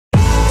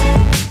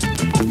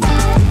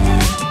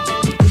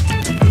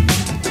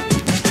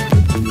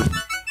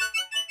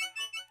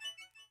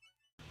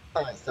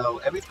So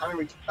every time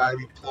I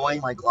deploy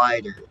my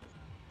glider,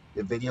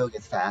 the video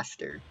gets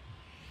faster.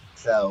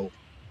 So,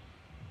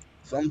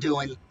 so I'm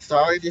doing.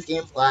 Sorry if this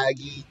game's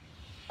laggy.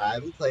 I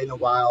haven't played in a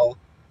while.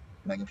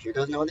 My computer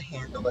doesn't know how to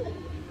handle it.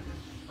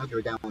 Okay,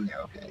 we're down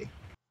there. Okay.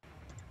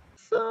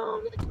 So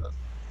I'm gonna go.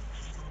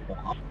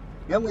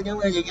 Yeah, I'm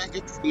gonna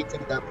get to speed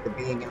things up. The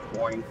being is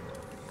boring.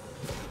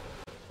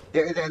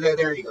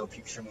 There you go,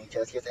 future me.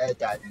 Just edit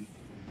that in.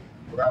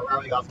 We're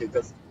already off to a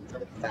good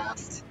start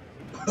fast.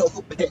 A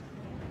little bit.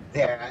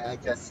 There, I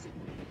just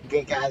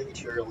gathering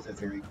materials is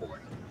very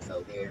boring.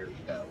 So there you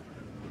go.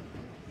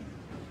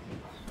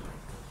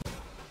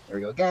 There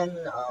we go again.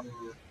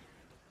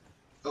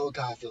 Oh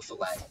god, I feel so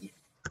laggy.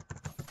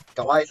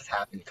 God, why is this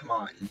happening? Come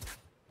on.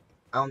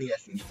 I don't need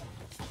SMG.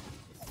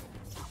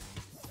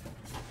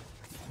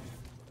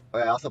 Oh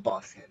yeah, also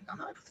boss hit. I'm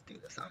not able to do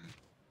this.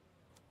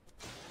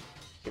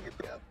 Here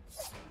we go.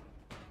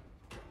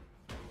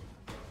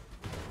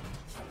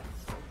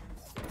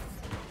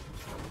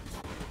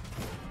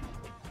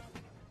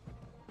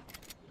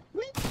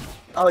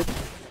 Oh,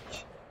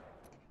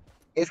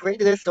 it's great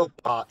that there's still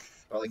bots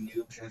or like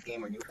noobs in this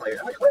game or new players.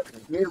 I mean,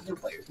 new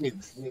players, new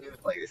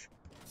players.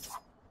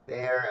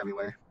 They're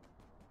everywhere.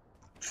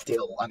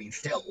 Still.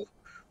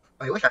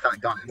 I wish I found a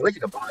gun. I wish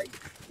you could buy,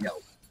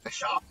 a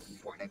shop in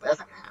Fortnite, but that's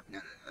not gonna happen.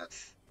 No,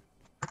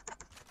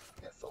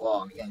 that's the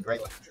law. Again,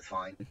 great weapons is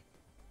fine.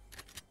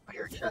 I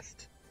hear a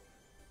chest.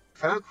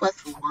 Found a quest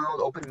for world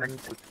open menu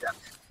to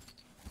accept.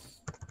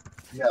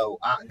 No,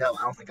 I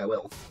don't think I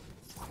will.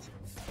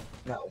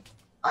 No.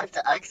 I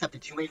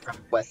accepted too many friend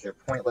requests. They're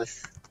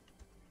pointless.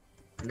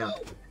 No.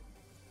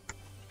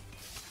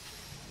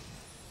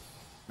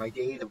 My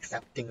days of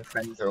accepting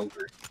friends are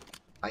over.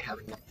 I have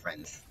enough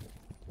friends.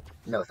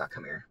 No, it's not.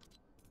 Come here.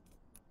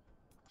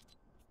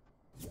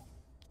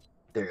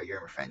 There,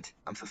 you're my friend.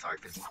 I'm so sorry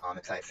for the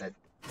comments I said.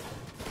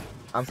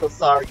 I'm so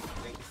sorry.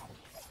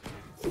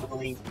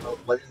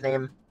 What's his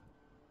name?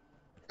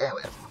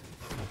 Anyway.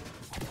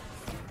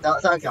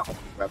 It's not gonna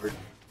forever.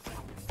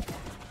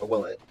 Or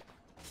will it?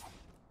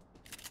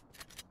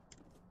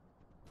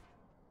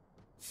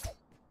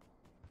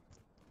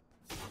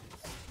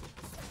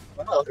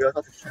 Well,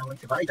 that's a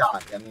challenge. If I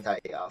die, that means I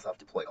also have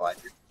to deploy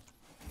gliders.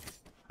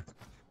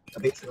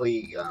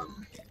 Basically,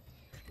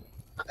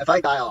 if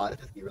I die a lot,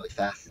 it's gonna be really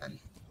fast then.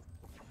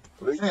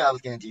 Originally, I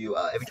was gonna do,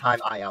 every time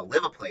I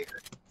outlive a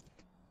player,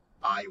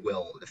 I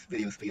will, this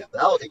video speed up.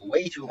 But that'll take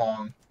way too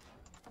long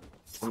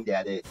for me to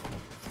edit.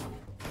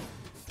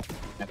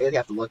 I basically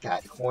have to look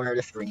at the corner of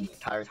the screen the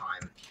entire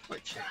time, or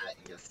chat,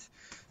 and just,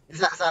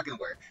 it's not gonna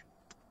work.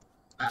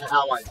 I don't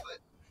want to do it.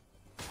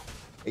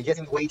 It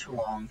gets way too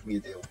long for me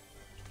to do.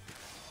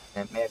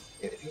 And man,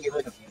 if you get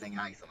really confusing,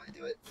 I still want to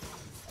do it.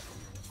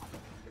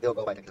 They'll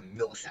go by like a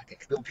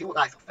millisecond. People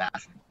die so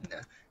fast in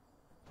the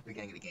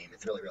beginning of the game.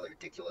 It's really, really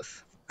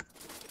ridiculous.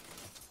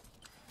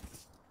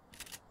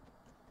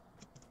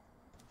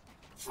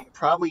 So you're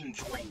probably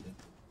enjoying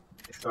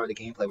the start of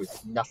the gameplay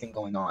with nothing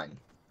going on.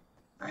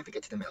 I have to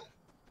get to the middle.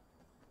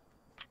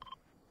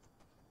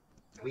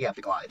 We have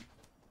to glide.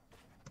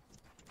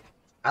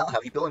 I don't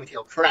have any building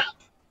material. Crap.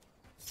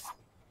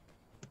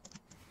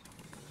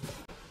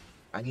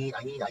 I need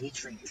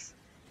trees.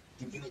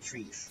 Give me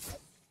trees.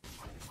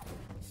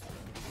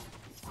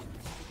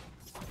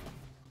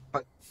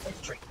 Come on,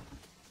 tree.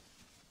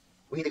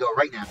 We need to go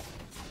right now.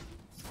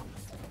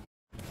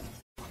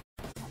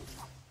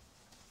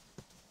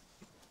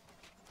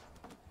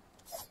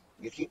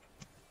 You keep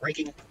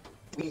breaking.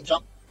 We need to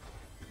jump.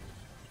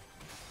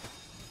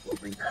 We'll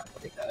bring that.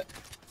 We'll take that.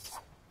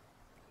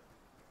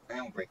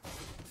 And we'll break.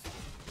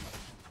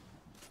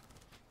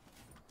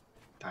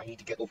 I need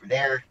to get over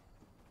there.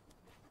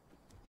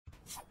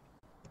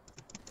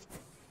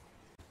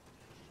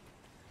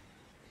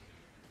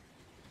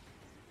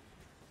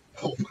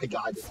 Oh my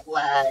god, this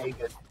lag.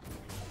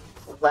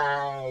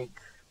 Lag.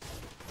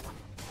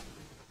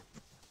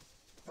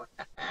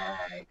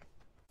 Lag.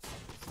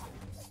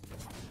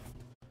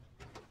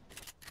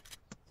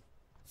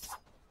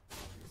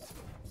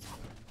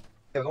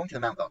 We're going to the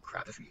mountain. Oh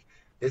crap,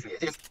 this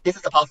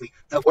is possibly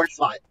the worst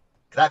spot.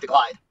 Because I have to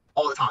glide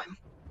all the time.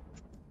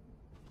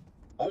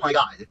 Oh my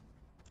god.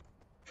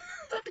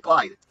 I have to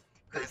glide.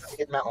 Because I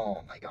get the mountain.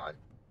 Oh my god.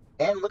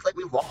 And it looks like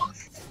we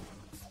lost.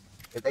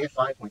 If they have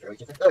 5 points,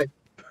 which isn't good.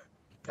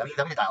 That means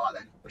I'm gonna die a lot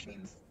then. Which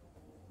means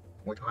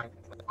more time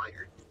for the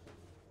glider.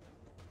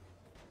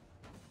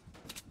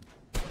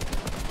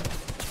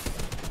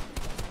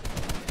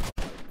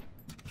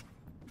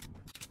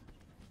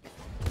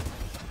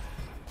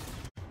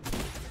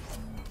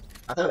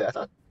 I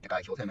thought the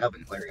guy killed him. That would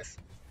have been hilarious.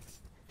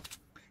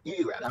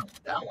 You grab. I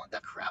don't want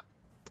that crap.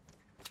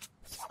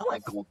 I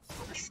like gold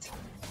first.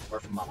 Or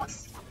from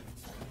moss.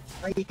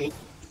 I hate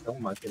so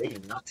much. They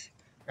do not.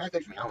 They're not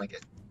good for me. I don't like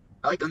it.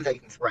 I like guns that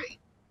you can spray.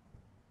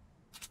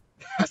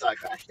 That's why I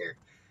crashed there.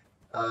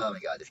 Oh my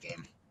god, this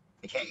game.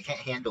 It can't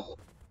handle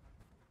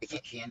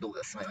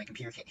this. My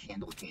computer can't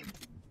handle the game.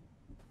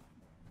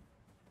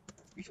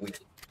 We should win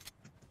it.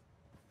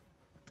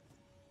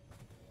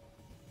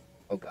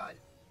 Oh god.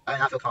 I do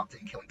not feel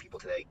confident in killing people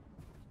today.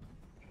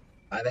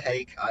 I have a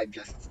headache. I'm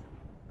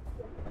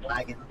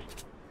lagging.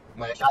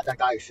 When I shot that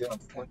guy, I was shooting him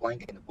point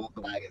blank and the bullet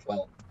lag as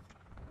well.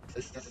 So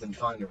this isn't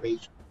fun to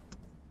reach.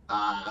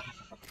 Uh,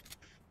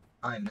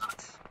 I'm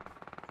not.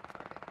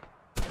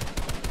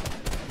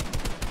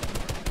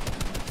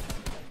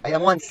 I hit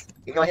him once.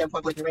 Even though I hit him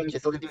point blank in range, I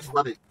still didn't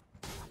love it.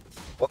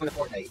 Welcome to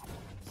Fortnite.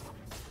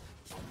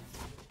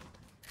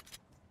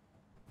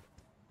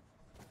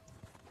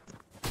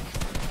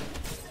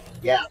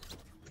 Yeah.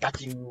 Got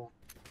you.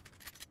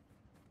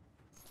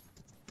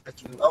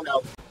 Got you. Oh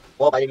no.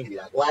 Well, I didn't mean to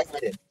do that. Well, actually, I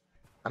did.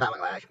 I'm not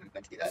gonna lie. I actually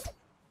meant to do that.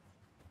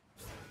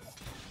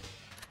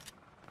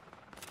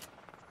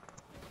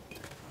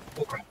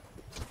 Oh crap.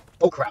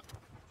 Oh crap.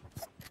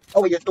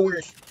 Oh wait, there's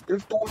doors.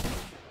 There's doors.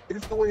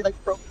 There's doors. I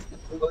broke.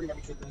 Reloading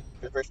everything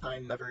for the first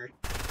time ever.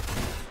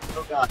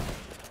 Oh god.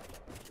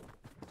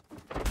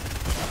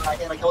 I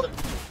damn, I killed him.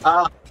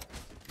 Ah.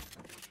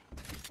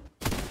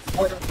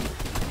 Oh,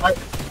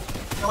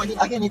 no,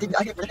 I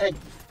hit for the head.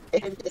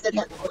 It said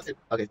head. What was it?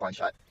 Okay, blind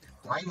shot.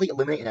 Blindly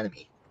eliminate an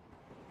enemy.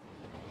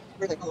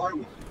 Where the hell are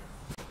we?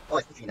 Oh,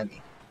 I see an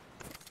enemy.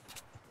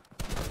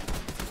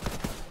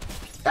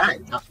 That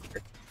is not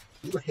fair.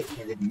 He hit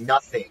me and did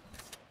nothing.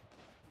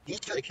 He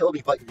tried to kill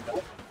me, but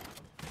no.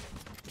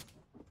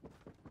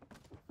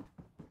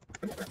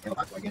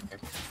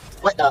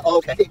 What the? Oh,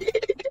 okay.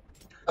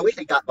 I wish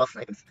they got buff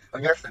snipers or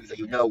nerf them so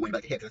you know when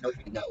about to hit. There's no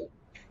reason to know.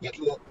 Yeah,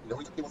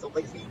 millions of people still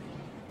play this game.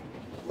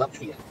 Love to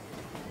see it.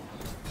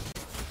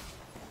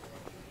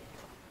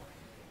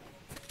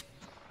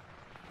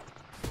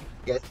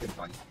 Yeah, it's been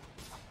fun.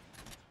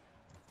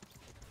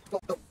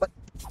 But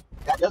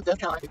that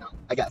count,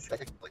 I guess. Yes, I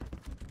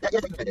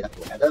think I did that.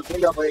 Yeah, the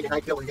video where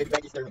I feel when did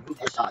register and move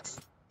headshots.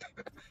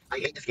 I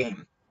hate this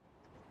game.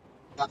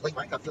 Not playing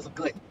Minecraft feels so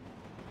good.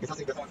 It's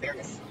also there's no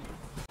fairness.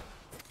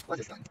 What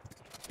is this gun?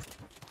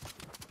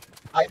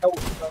 I know.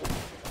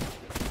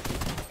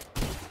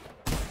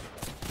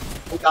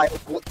 Oh god,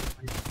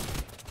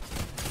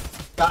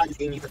 God, this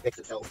game needs to fix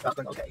itself.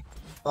 Okay.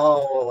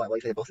 Oh, I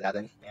like they both that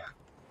then. Yeah.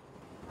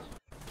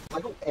 I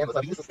hope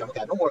Amazon useless gun.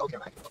 Okay, no more. Okay,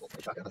 I'm actually level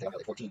 3 shotgun. I think I'm at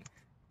like 14.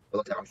 But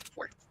look, that wrong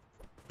before.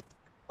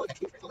 Oh, next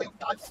game. Oh, they don't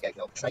dodge. Okay,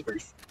 no.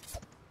 Snipers.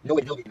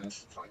 Nobody knows.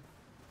 It's fine.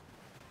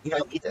 You know, I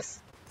don't need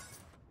this.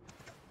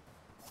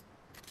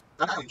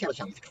 I'm not even care about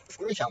challenge.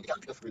 Screw the challenge. They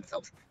gotta go screw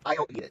themselves. I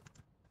don't need it.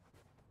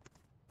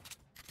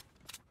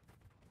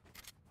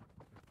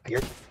 I hear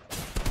it.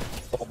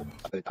 Oh,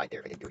 I could have died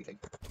there if I didn't do anything.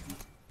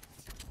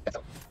 That's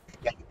all.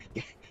 Yeah.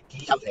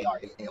 He shouts AR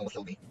and it almost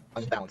killed me.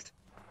 Unbalanced.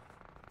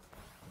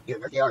 Either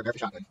Murphy AR or Murphy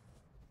shotgun.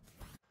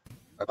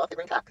 Or above, they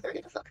bring attack. They're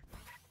gonna suck.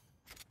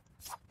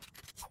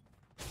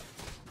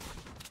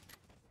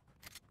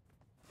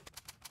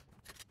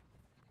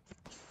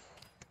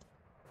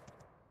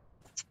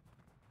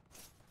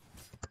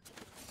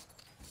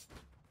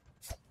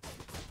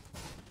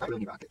 I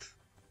really need rockets.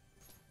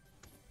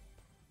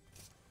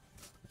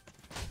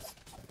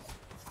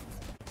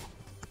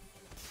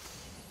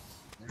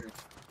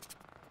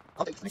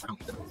 I'll take the sniper. I don't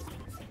need them.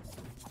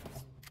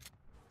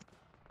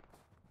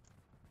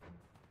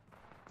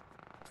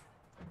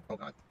 Oh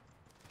god.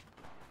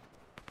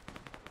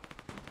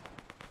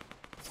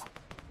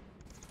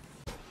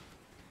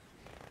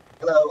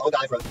 Hello. Oh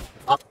god, bro.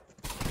 Up.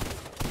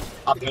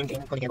 Up. The game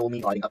couldn't handle me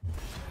gliding up.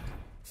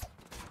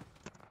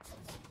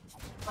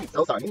 I'm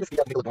so sorry. I need to speed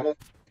up and make it look normal.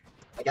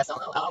 I guess I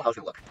don't know how it's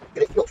gonna look.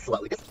 It feels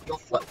slow. It just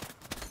feels slow.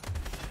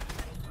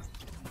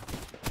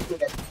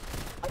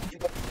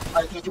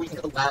 I can't do anything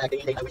because of lag.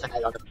 Anything I wish I had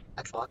it on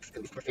the Xbox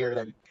because it's more fair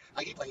than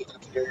I hate playing games on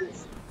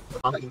computers. Or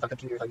combat games on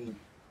computers, I mean.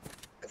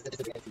 Because it's a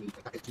disadvantage to me.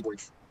 Like, not good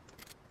keyboards.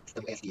 It's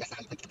the WASD. That's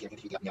how you play computer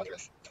games. You got me out there.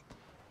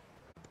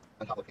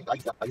 On top of things. I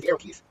use arrow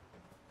keys.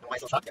 I don't know why I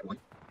still shot everyone.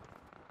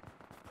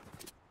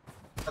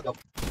 Let's go.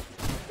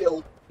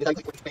 Build. Did I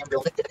click with spam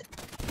build?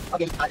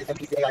 Okay, it's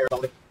NPC AI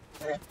revolving.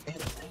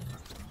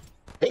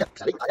 Hey,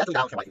 that's a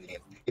balance in my game.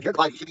 If you're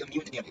gliding, you should be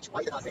immune to damage. Why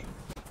is it not saying?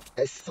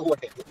 That is so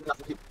unfair.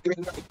 There is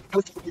nothing. How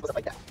is people stuff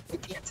like that?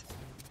 It can't.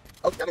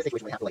 Oh, that is a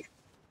situation where you have to, like,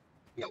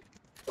 you know,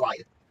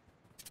 glide.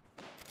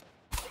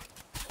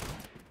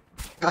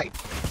 Hi.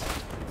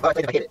 Oh, I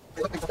played if I hit it.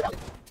 Look about it.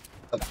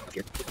 Oh, no, up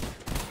here.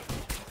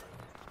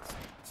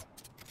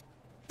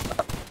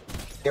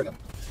 There we go.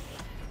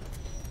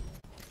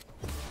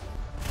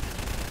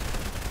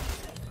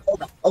 Oh,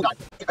 no. Oh, God.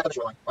 Get back on the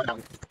shoreline. On the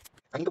mountain.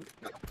 I need to...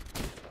 No.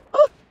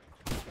 Oh!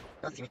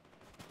 Doesn't see me.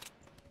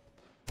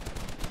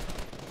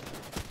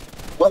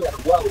 Whoa,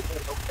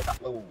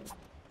 whoa.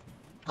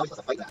 How are you supposed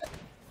to fight that?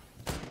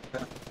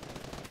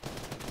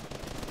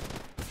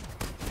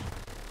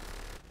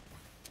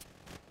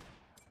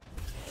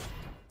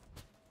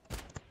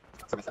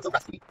 I'm so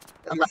rusty.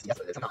 I'm rusty, yes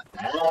it is. I'm not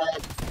bad.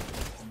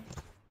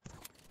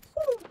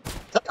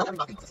 I'm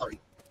not being sorry.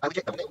 I would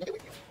check them. They with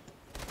you.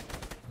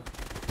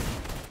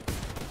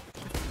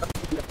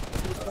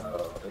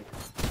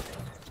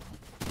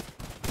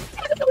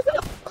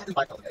 I didn't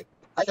buy okay.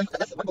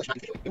 That's one bush not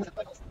situation. You must have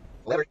finals.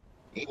 Whatever.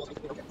 The equals me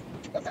okay.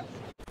 That's that.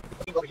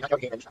 Looking over, you're not your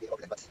game, and you're not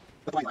over them,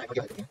 but why am I? I'll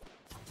get it.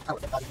 I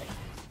don't know. I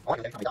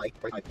want to every time I die,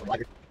 or if I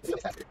lighter, it's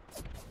always faster.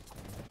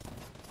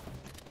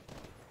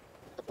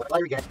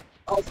 fire again.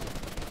 Oh,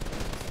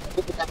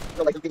 look at that.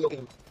 Feel like a video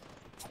game.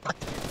 I'm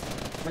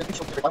gonna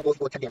show you one goal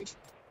equal to 10 damage.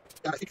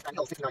 Down to 69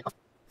 health, 69 health.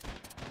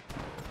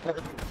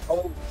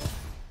 Oh.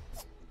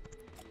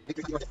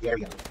 Victor's not just the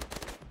area.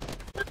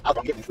 I'll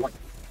give you if you want.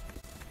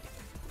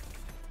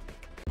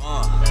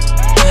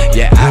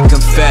 Yeah, I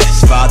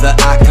confess, Father,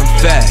 I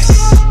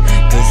confess,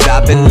 'cause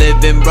I've been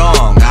living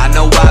wrong, I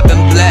know I've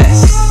been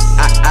blessed.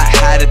 I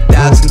had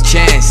 1,000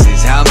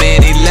 chances, how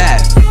many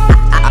left?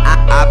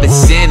 I've been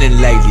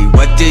sinning lately,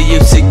 what do you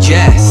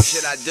suggest? What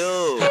should I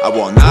do? I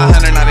want